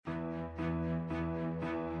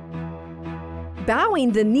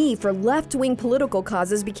Bowing the knee for left-wing political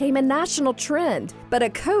causes became a national trend, but a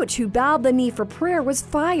coach who bowed the knee for prayer was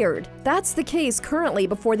fired. That's the case currently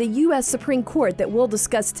before the U.S. Supreme Court that we'll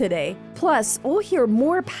discuss today. Plus, we'll hear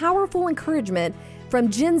more powerful encouragement from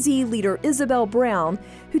Gen Z leader Isabel Brown,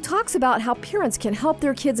 who talks about how parents can help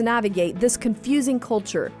their kids navigate this confusing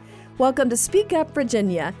culture. Welcome to Speak Up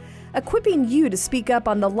Virginia, equipping you to speak up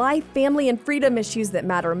on the life, family, and freedom issues that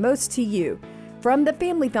matter most to you. From the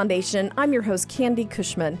Family Foundation, I'm your host, Candy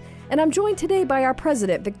Cushman, and I'm joined today by our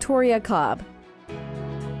president, Victoria Cobb.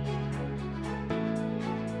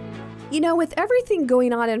 You know, with everything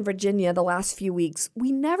going on in Virginia the last few weeks,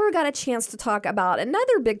 we never got a chance to talk about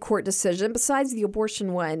another big court decision besides the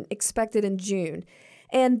abortion one expected in June.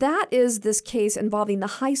 And that is this case involving the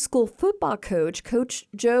high school football coach, Coach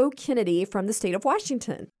Joe Kennedy from the state of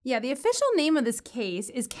Washington. Yeah, the official name of this case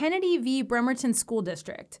is Kennedy v. Bremerton School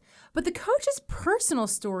District. But the coach's personal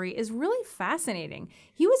story is really fascinating.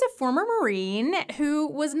 He was a former Marine who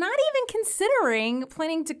was not even considering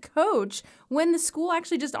planning to coach when the school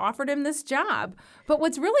actually just offered him this job. But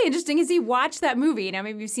what's really interesting is he watched that movie. Now,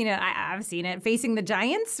 maybe you've seen it. I've seen it, Facing the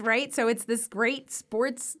Giants, right? So it's this great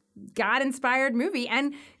sports God-inspired movie,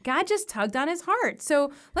 and God just tugged on his heart.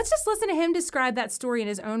 So let's just listen to him describe that story in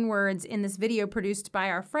his own words in this video produced by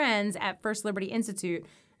our friends at First Liberty Institute,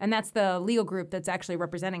 and that's the legal group that's actually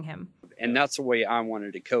representing him. And that's the way I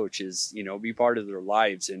wanted to coach is, be part of their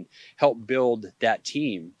lives and help build that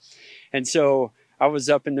team. And so I was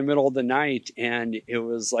up in the middle of the night and it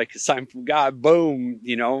was like a sign from God, boom,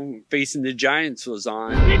 Facing the Giants was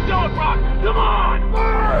on. Keep going, Brock, come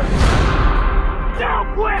on!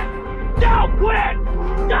 Don't quit! Don't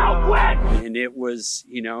quit! Don't quit! And it was,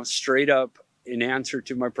 straight up an answer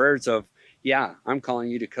to my prayers of, yeah, I'm calling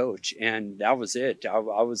you to coach. And that was it. I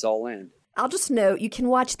was all in. I'll just note, you can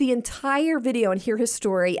watch the entire video and hear his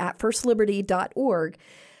story at firstliberty.org.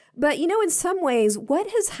 But, in some ways, what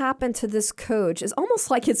has happened to this coach is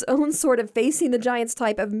almost like its own sort of Facing the Giants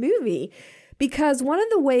type of movie. Because one of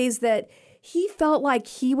the ways that he felt like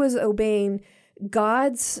he was obeying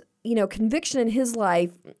God's conviction in his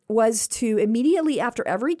life was to immediately after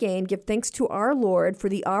every game give thanks to our Lord for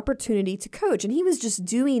the opportunity to coach. And he was just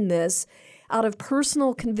doing this out of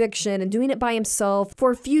personal conviction and doing it by himself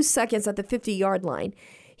for a few seconds at the 50-yard line.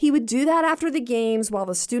 He would do that after the games while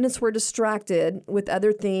the students were distracted with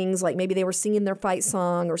other things, like maybe they were singing their fight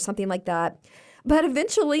song or something like that. But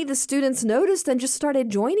eventually the students noticed and just started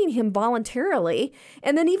joining him voluntarily.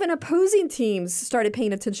 And then even opposing teams started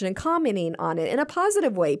paying attention and commenting on it in a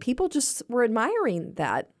positive way. People just were admiring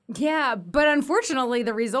that. Yeah, but unfortunately,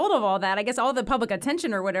 the result of all that, I guess all the public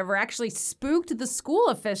attention or whatever, actually spooked the school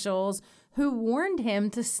officials who warned him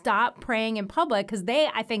to stop praying in public because they,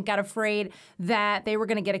 I think, got afraid that they were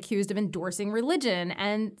going to get accused of endorsing religion.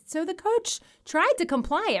 And so the coach tried to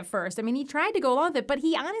comply at first. I mean, he tried to go along with it, but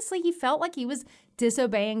he felt like he was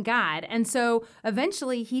disobeying God. And so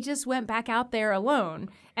eventually he just went back out there alone.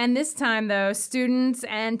 And this time, though, students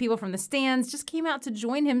and people from the stands just came out to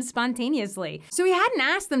join him spontaneously. So he hadn't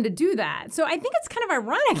asked them to do that. So I think it's kind of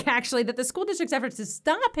ironic, actually, that the school district's efforts to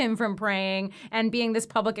stop him from praying and being this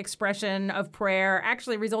public expression of prayer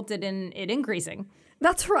actually resulted in it increasing.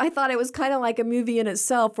 That's where I thought it was kind of like a movie in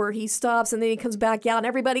itself where he stops and then he comes back out and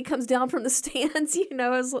everybody comes down from the stands.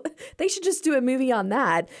 They should just do a movie on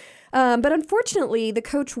that. But unfortunately, the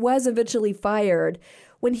coach was eventually fired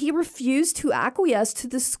when he refused to acquiesce to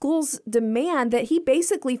the school's demand that he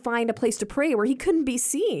basically find a place to pray where he couldn't be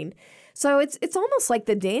seen. So it's almost like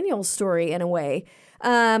the Daniel story in a way.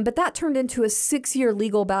 But that turned into a 6-year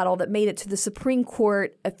legal battle that made it to the Supreme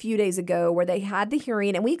Court a few days ago where they had the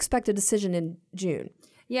hearing, and we expect a decision in June.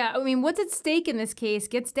 Yeah, I mean, what's at stake in this case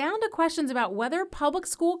gets down to questions about whether public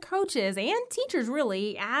school coaches and teachers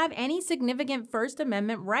really have any significant First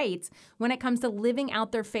Amendment rights when it comes to living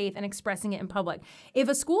out their faith and expressing it in public. If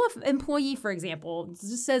a school employee, for example,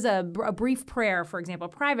 just says a brief prayer, for example, a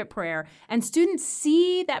private prayer, and students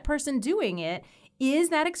see that person doing it, is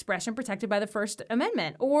that expression protected by the First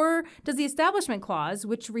Amendment? Or does the Establishment Clause,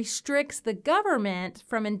 which restricts the government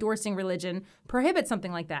from endorsing religion, prohibit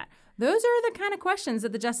something like that? Those are the kind of questions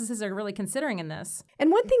that the justices are really considering in this.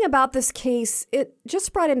 And one thing about this case, it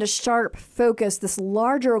just brought into sharp focus this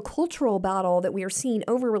larger cultural battle that we are seeing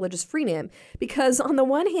over religious freedom. Because on the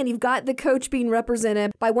one hand, you've got the coach being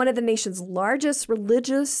represented by one of the nation's largest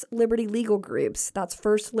religious liberty legal groups. That's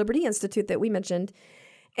First Liberty Institute that we mentioned.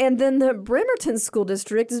 And then the Bremerton School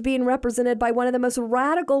District is being represented by one of the most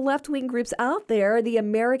radical left-wing groups out there, the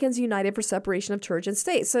Americans United for Separation of Church and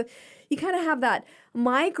State. So you kind of have that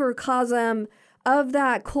microcosm of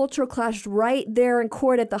that cultural clash right there in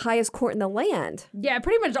court at the highest court in the land. Yeah, it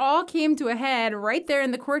pretty much all came to a head right there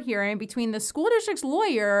in the court hearing between the school district's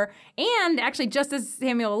lawyer and actually Justice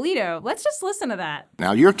Samuel Alito. Let's just listen to that.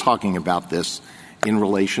 Now, you're talking about this in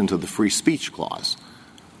relation to the free speech clause,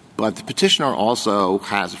 but the petitioner also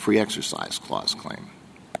has a free exercise clause claim.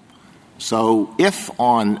 So if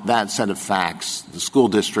on that set of facts the school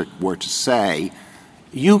district were to say,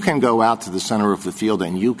 you can go out to the center of the field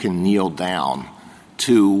and you can kneel down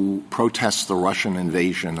to protest the Russian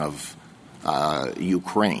invasion of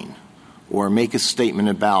Ukraine, or make a statement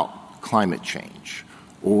about climate change,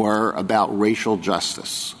 or about racial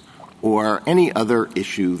justice, or any other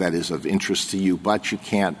issue that is of interest to you, but you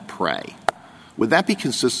can't pray. Would that be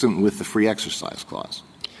consistent with the free exercise clause?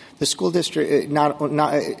 The school district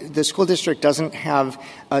the school district doesn't have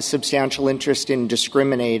a substantial interest in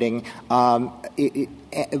discriminating.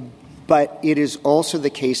 But it is also the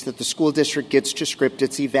case that the school district gets to script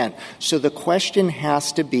its event. So the question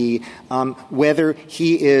has to be whether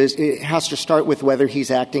it has to start with whether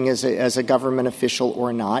he's acting as a government official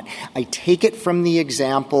or not. I take it from the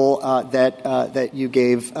example that you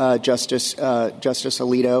gave, Justice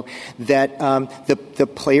Alito, that the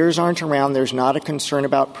players aren't around. There's not a concern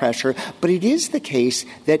about pressure. But it is the case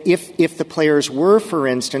that if the players were, for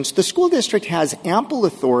instance, the school district has ample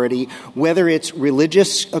authority, whether it's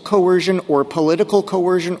religious coercion or political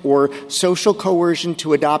coercion or social coercion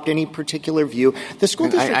to adopt any particular view. The school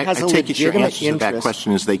district has a legitimate your answer interest. To that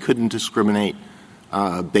question is they couldn't discriminate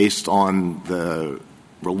based on the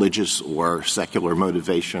religious or secular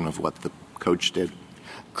motivation of what the coach did?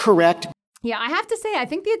 Correct. Yeah, I have to say, I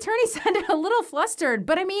think the attorney sounded a little flustered.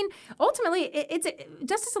 But I mean, ultimately,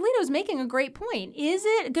 Justice Alito is making a great point. Is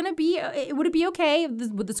it going to be, would it be okay,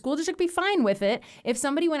 would the school district be fine with it if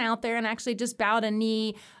somebody went out there and actually just bowed a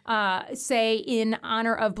knee, say, in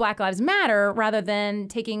honor of Black Lives Matter, rather than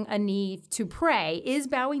taking a knee to pray? Is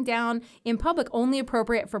bowing down in public only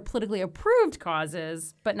appropriate for politically approved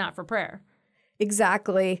causes, but not for prayer?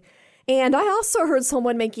 Exactly. And I also heard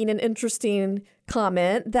someone making an interesting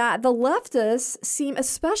comment that the leftists seem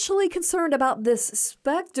especially concerned about this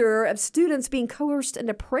specter of students being coerced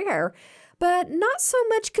into prayer, but not so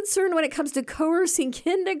much concerned when it comes to coercing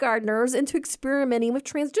kindergartners into experimenting with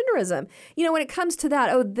transgenderism. You know, when it comes to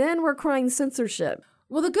that, then we're crying censorship.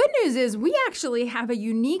 Well, the good news is we actually have a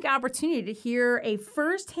unique opportunity to hear a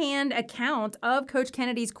firsthand account of Coach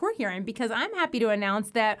Kennedy's court hearing, because I'm happy to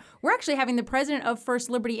announce that we're actually having the president of First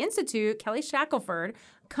Liberty Institute, Kelly Shackelford,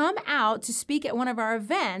 come out to speak at one of our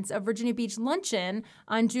events, a Virginia Beach luncheon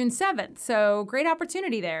on June 7th. So great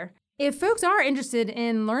opportunity there. If folks are interested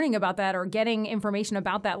in learning about that or getting information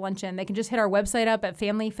about that luncheon, they can just hit our website up at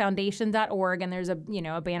familyfoundation.org, and there's a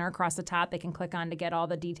banner across the top they can click on to get all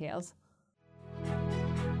the details.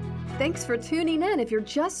 Thanks for tuning in if you're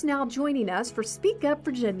just now joining us for Speak Up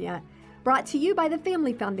Virginia, brought to you by the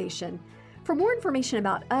Family Foundation. For more information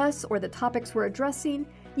about us or the topics we're addressing,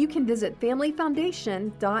 you can visit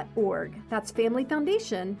familyfoundation.org. That's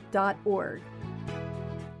familyfoundation.org.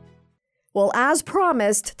 Well, as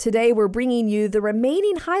promised, today we're bringing you the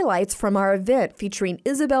remaining highlights from our event featuring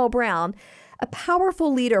Isabel Brown, a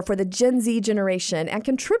powerful leader for the Gen Z generation and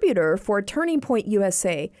contributor for Turning Point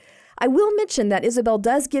USA. I will mention that Isabel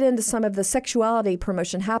does get into some of the sexuality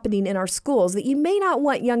promotion happening in our schools that you may not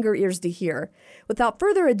want younger ears to hear. Without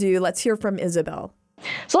further ado, let's hear from Isabel.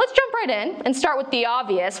 So let's jump right in and start with the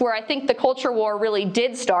obvious, where I think the culture war really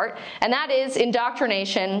did start, and that is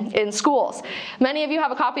indoctrination in schools. Many of you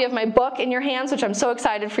have a copy of my book in your hands, which I'm so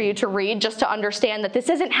excited for you to read, just to understand that this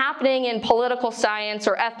isn't happening in political science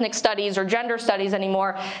or ethnic studies or gender studies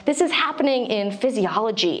anymore. This is happening in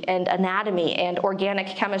physiology and anatomy and organic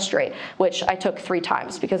chemistry, which I took 3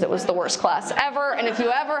 times because it was the worst class ever. And if you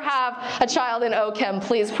ever have a child in OChem,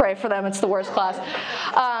 please pray for them. It's the worst class.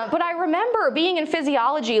 But I remember being in physiology,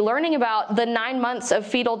 learning about the 9 months of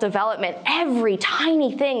fetal development, every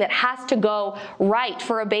tiny thing that has to go right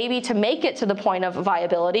for a baby to make it to the point of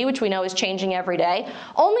viability, which we know is changing every day,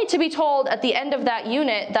 only to be told at the end of that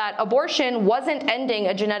unit that abortion wasn't ending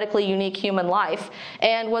a genetically unique human life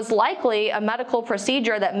and was likely a medical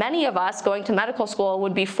procedure that many of us going to medical school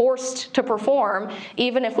would be forced to perform,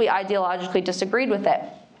 even if we ideologically disagreed with it.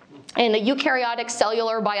 in a eukaryotic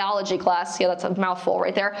cellular biology class, yeah, that's a mouthful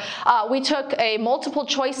right there, we took a multiple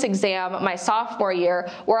choice exam my sophomore year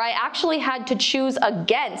where I actually had to choose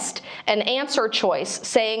against an answer choice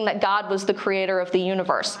saying that God was the creator of the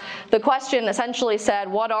universe. The question essentially said,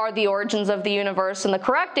 what are the origins of the universe? And the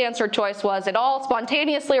correct answer choice was, it all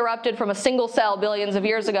spontaneously erupted from a single cell billions of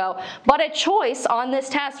years ago. But a choice on this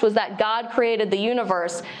test was that God created the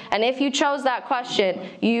universe. And if you chose that question,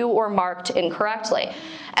 you were marked incorrectly.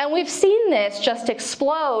 And we've seen this just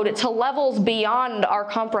explode to levels beyond our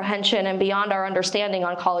comprehension and beyond our understanding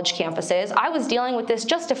on college campuses. I was dealing with this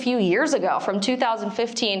just a few years ago, from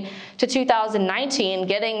 2015 to 2019,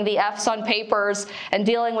 getting the Fs on papers and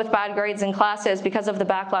dealing with bad grades in classes because of the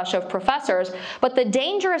backlash of professors. But the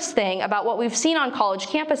dangerous thing about what we've seen on college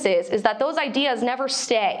campuses is that those ideas never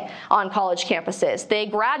stay on college campuses. They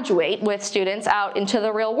graduate with students out into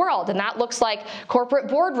the real world, and that looks like corporate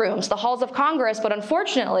boardrooms, the halls of Congress, but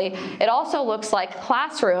unfortunately, it also looks like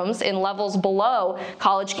classrooms in levels below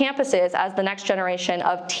college campuses as the next generation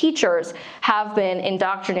of teachers have been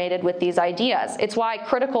indoctrinated with these ideas. It's why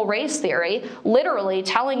critical race theory, literally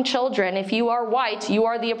telling children if you are white, you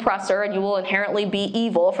are the oppressor and you will inherently be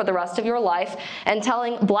evil for the rest of your life, and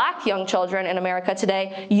telling black young children in America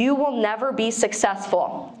today, you will never be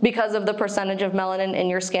successful because of the percentage of melanin in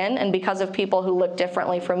your skin and because of people who look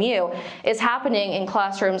differently from you, is happening in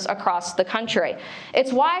classrooms across the country.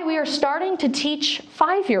 It's why we are starting to teach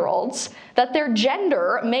 5-year-olds that their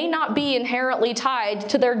gender may not be inherently tied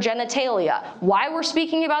to their genitalia. Why we're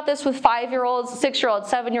speaking about this with 5-year-olds, 6-year-olds,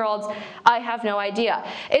 7-year-olds, I have no idea.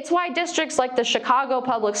 It's why districts like the Chicago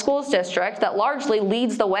Public Schools District, that largely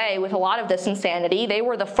leads the way with a lot of this insanity, they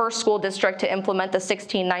were the first school district to implement the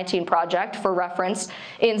 1619 Project, for reference,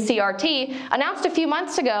 in CRT, announced a few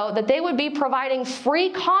months ago that they would be providing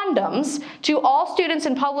free condoms to all students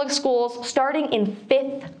in public schools starting in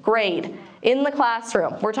 5th grade in the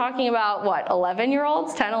classroom. We're talking about, what,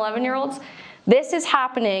 11-year-olds, 10, 11-year-olds? This is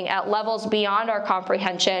happening at levels beyond our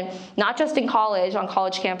comprehension, not just in college, on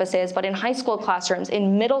college campuses, but in high school classrooms,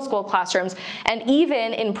 in middle school classrooms, and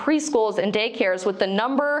even in preschools and daycares, with the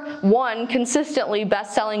 #1 consistently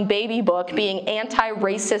best-selling baby book being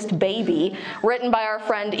Anti-Racist Baby, written by our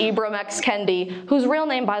friend Ibram X. Kendi, whose real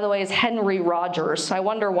name, by the way, is Henry Rogers. I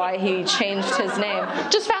wonder why he changed his name.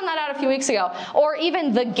 Just found that out a few weeks ago. Or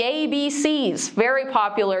even The Gay BCs, very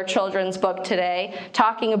popular children's book today,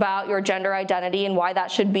 talking about your gender identity and why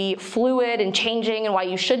that should be fluid and changing, and why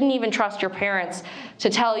you shouldn't even trust your parents to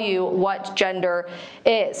tell you what gender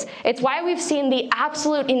is. It's why we've seen the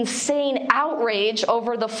absolute insane outrage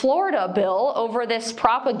over the Florida bill, over this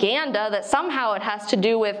propaganda that somehow it has to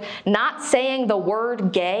do with not saying the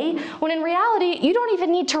word gay, when in reality, you don't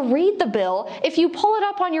even need to read the bill. If you pull it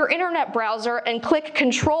up on your internet browser and click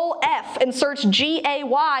Control F and search GAY,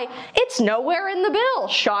 it's nowhere in the bill,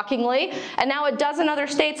 shockingly. And now a dozen other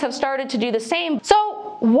states have started to do the same.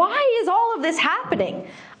 So why is all of this happening?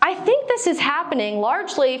 I think this is happening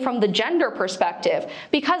largely from the gender perspective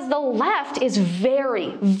because the left is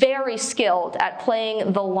very, very skilled at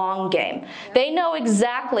playing the long game. They know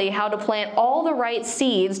exactly how to plant all the right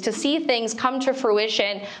seeds to see things come to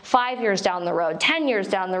fruition 5 years down the road, 10 years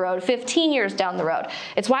down the road, 15 years down the road.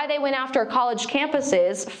 It's why they went after college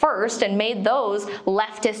campuses first and made those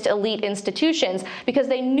leftist elite institutions, because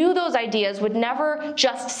they knew those ideas would never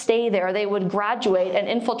just stay there. They would graduate and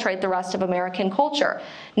infiltrate the rest of American culture.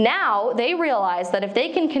 Now they realize that if they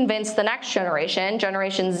can convince the next generation,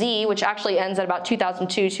 Generation Z, which actually ends at about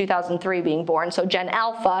 2002, 2003 being born, so Gen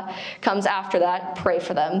Alpha comes after that, pray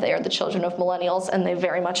for them, they are the children of millennials and they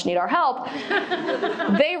very much need our help.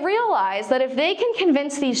 They realize that if they can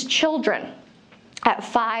convince these children at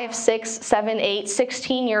 5, 6, 7, 8,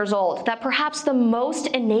 16 years old, that perhaps the most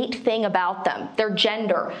innate thing about them, their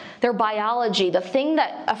gender, their biology, the thing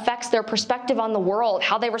that affects their perspective on the world,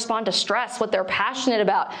 how they respond to stress, what they're passionate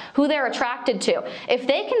about, who they're attracted to, if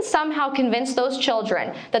they can somehow convince those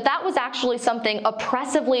children that that was actually something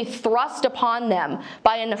oppressively thrust upon them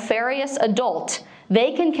by a nefarious adult,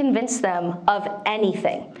 they can convince them of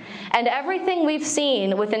anything. And everything we've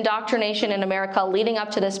seen with indoctrination in America leading up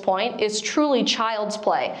to this point is truly child's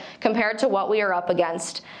play compared to what we are up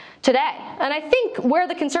against today. And I think where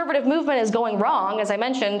the conservative movement is going wrong, as I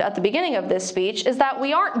mentioned at the beginning of this speech, is that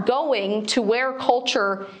we aren't going to where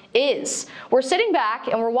culture is. We're sitting back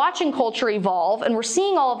and we're watching culture evolve, and we're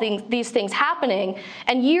seeing all of these things happening,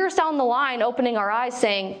 and years down the line opening our eyes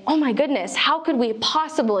saying, oh my goodness, how could we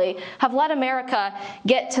possibly have let America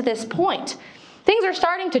get to this point? Things are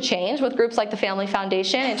starting to change with groups like the Family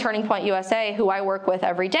Foundation and Turning Point USA, who I work with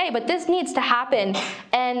every day, but this needs to happen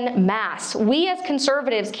en masse. We as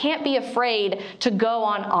conservatives can't be afraid to go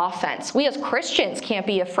on offense. We as Christians can't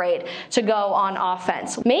be afraid to go on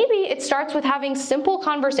offense. Maybe it starts with having simple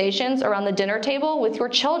conversations around the dinner table with your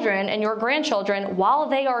children and your grandchildren while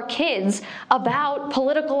they are kids about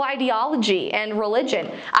political ideology and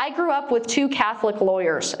religion. I grew up with 2 Catholic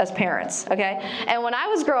lawyers as parents, okay? And when I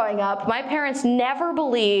was growing up, my parents never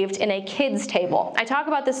believed in a kids' table. I talk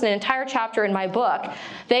about this in an entire chapter in my book.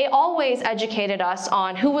 They always educated us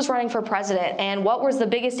on who was running for president and what was the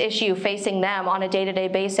biggest issue facing them on a day-to-day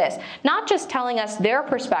basis. Not just telling us their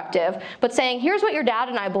perspective, but saying, here's what your dad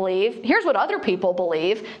and I believe, here's what other people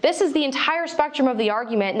believe, this is the entire spectrum of the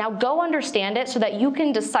argument, now go understand it so that you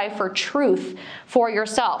can decipher truth for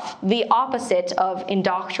yourself, the opposite of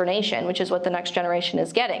indoctrination, which is what the next generation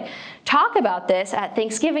is getting. Talk about this at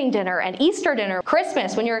Thanksgiving dinner and Easter dinner,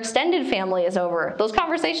 Christmas, when your extended family is over. Those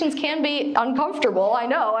conversations can be uncomfortable, I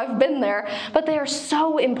know, I've been there, but they are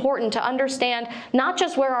so important to understand not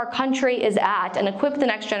just where our country is at and equip the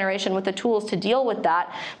next generation with the tools to deal with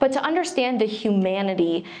that, but to understand the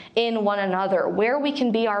humanity in one another, where we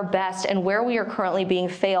can be our best and where we are currently being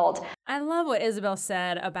failed. I love what Isabel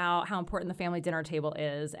said about how important the family dinner table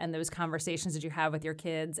is and those conversations that you have with your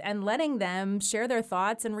kids and letting them share their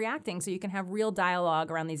thoughts and reacting so you can have real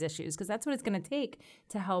dialogue around these issues, because that's what it's going to take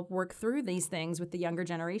to help work through these things with the younger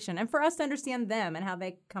generation and for us to understand them and how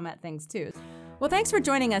they come at things too. Well, thanks for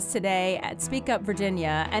joining us today at Speak Up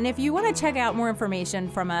Virginia. And if you want to check out more information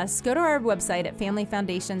from us, go to our website at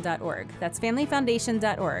familyfoundation.org. That's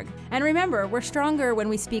familyfoundation.org. And remember, we're stronger when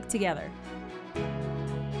we speak together.